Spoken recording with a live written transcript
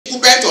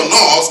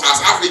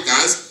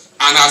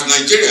as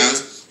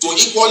Nigerians to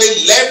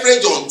equally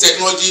leverage on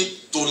technology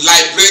to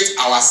liberate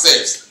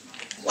ourselves.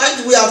 Why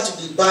do we have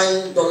to be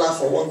buying dollar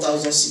for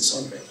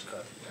 1,600?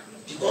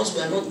 Because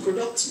we are not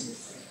productive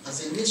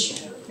as a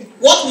nation.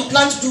 What we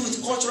plan to do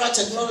with cultural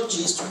technology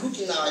is to look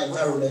in our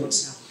environment,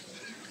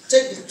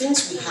 take the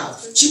things we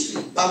have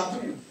cheaply,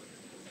 bamboo,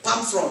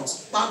 palm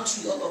fronds, palm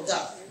tree, all of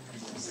that.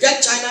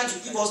 Get China to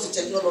give us the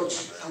technology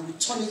and we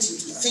turn it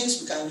into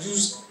things we can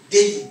use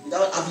daily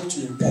without having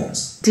to import.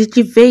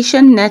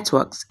 Digivation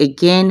networks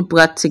again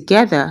brought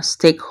together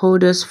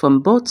stakeholders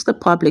from both the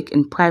public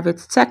and private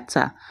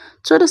sector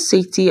to the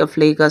city of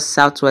Lagos,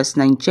 southwest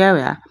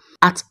Nigeria,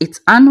 at its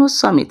annual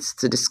summit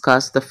to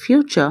discuss the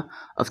future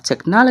of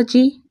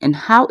technology and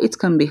how it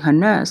can be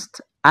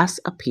harnessed as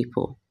a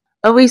people.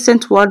 A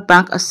recent World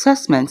Bank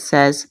assessment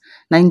says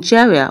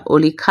Nigeria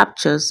only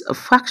captures a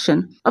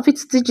fraction of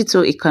its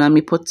digital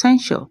economy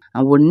potential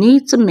and will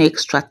need to make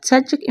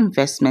strategic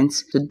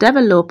investments to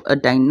develop a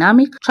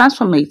dynamic,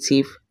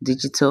 transformative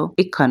digital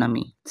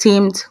economy.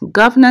 Themed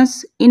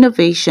Governance,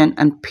 Innovation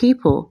and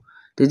People,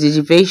 the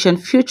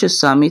Digivation Future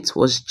Summit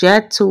was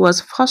geared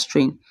towards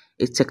fostering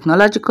a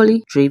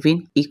technologically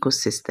driven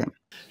ecosystem.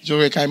 So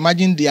we can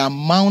imagine the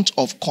amount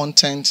of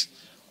content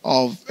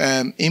of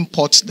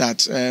imports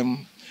that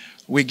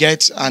we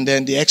get and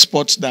then the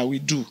exports that we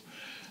do.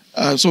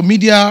 So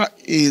media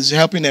is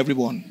helping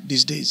everyone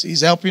these days.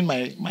 It's helping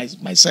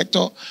my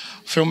sector,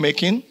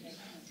 filmmaking.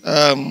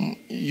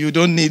 You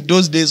don't need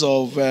those days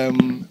of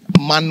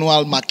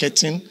manual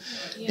marketing.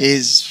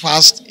 Is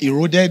fast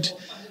eroded.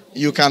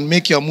 You can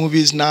make your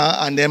movies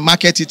now and then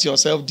market it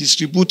yourself,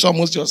 distribute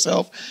almost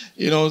yourself,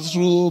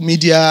 through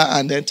media,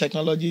 and then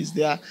technology is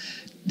there,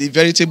 the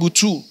veritable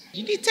tool.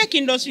 The tech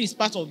industry is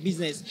part of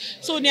business.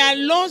 So there are a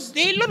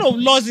lot of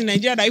laws in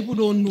Nigeria that people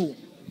don't know.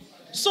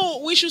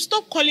 So we should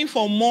stop calling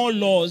for more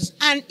laws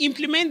and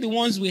implement the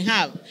ones we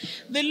have.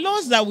 The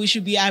laws that we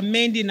should be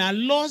amending are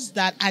laws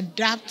that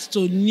adapt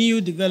to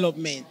new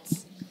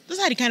developments. Those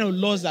are the kind of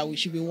laws that we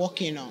should be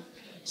working on.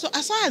 So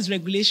as far as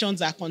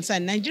regulations are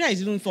concerned, Nigeria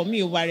is even, for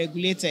me,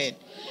 over-regulated.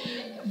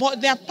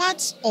 But there are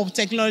parts of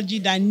technology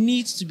that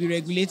needs to be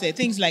regulated,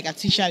 things like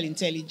artificial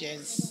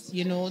intelligence,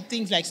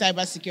 things like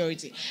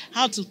cybersecurity,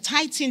 how to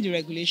tighten the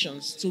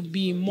regulations to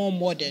be more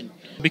modern.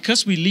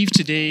 Because we live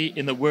today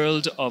in the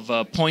world of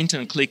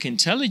point-and-click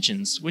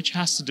intelligence, which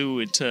has to do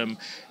with,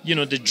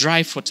 the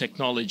drive for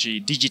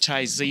technology,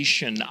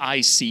 digitization,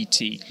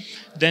 ICT,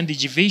 then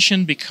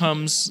Digivation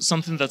becomes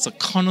something that's a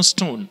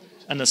cornerstone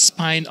and a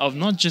spine of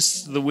not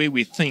just the way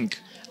we think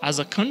as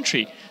a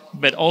country,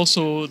 but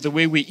also the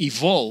way we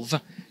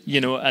evolve,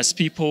 as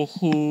people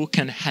who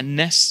can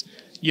harness,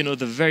 the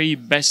very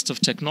best of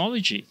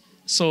technology.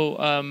 So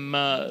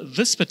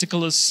this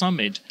particular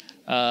summit,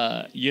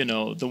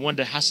 the one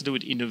that has to do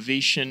with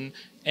innovation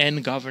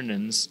and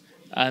governance,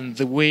 and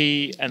the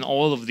way and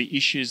all of the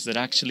issues that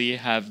actually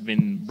have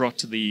been brought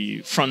to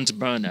the front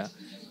burner.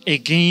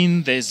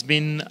 Again, there's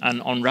been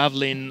an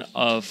unraveling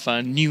of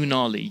new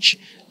knowledge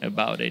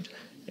about it,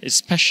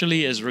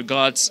 especially as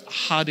regards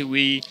how do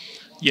we,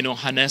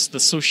 harness the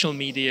social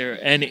media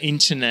and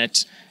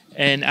internet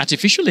and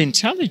artificial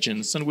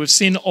intelligence. And we've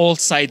seen all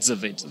sides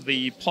of it,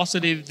 the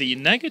positive, the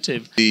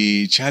negative.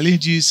 The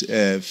challenges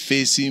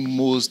facing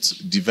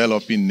most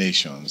developing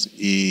nations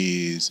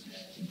is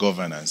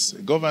governance.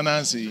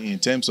 Governance in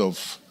terms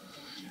of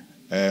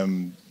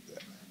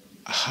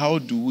how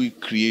do we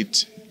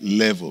create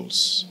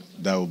levels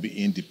that will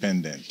be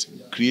independent,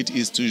 create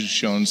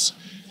institutions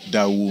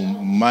that will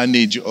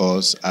manage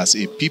us as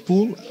a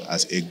people,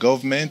 as a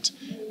government,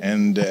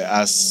 and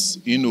as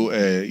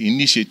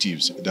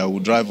initiatives that will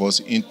drive us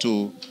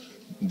into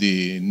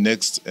the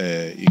next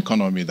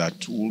economy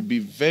that will be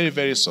very,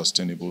 very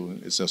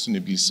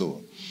sustainably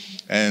so.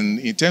 And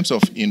in terms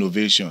of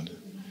innovation,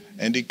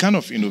 and the kind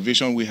of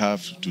innovation we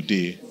have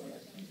today,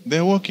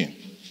 they're working.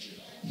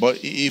 But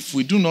if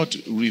we do not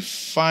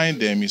refine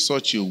them in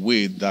such a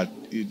way that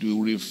it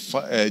will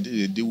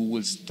they will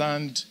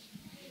withstand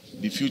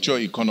the future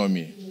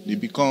economy, they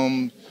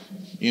become,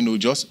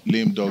 just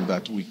lame dog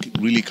that we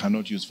really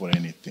cannot use for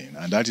anything.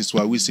 And that is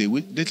why we say,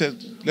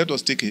 let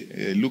us take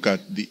a look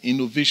at the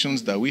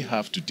innovations that we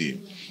have today,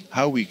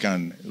 how we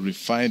can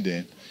refine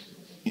them,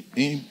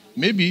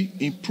 maybe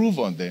improve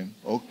on them,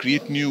 or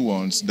create new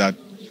ones that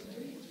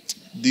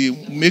they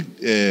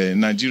make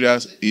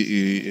Nigeria's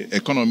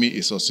economy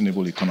a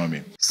sustainable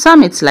economy.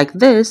 Summits like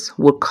this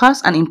will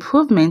cause an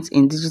improvement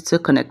in digital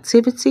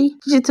connectivity,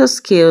 digital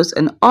skills,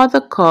 and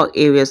other core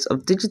areas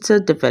of digital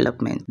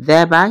development,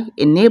 thereby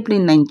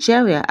enabling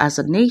Nigeria as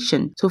a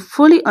nation to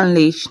fully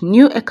unleash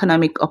new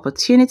economic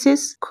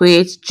opportunities,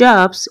 create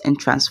jobs, and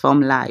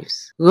transform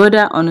lives.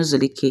 Rhoda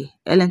Onuzulike,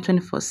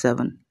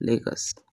 LN247, Lagos.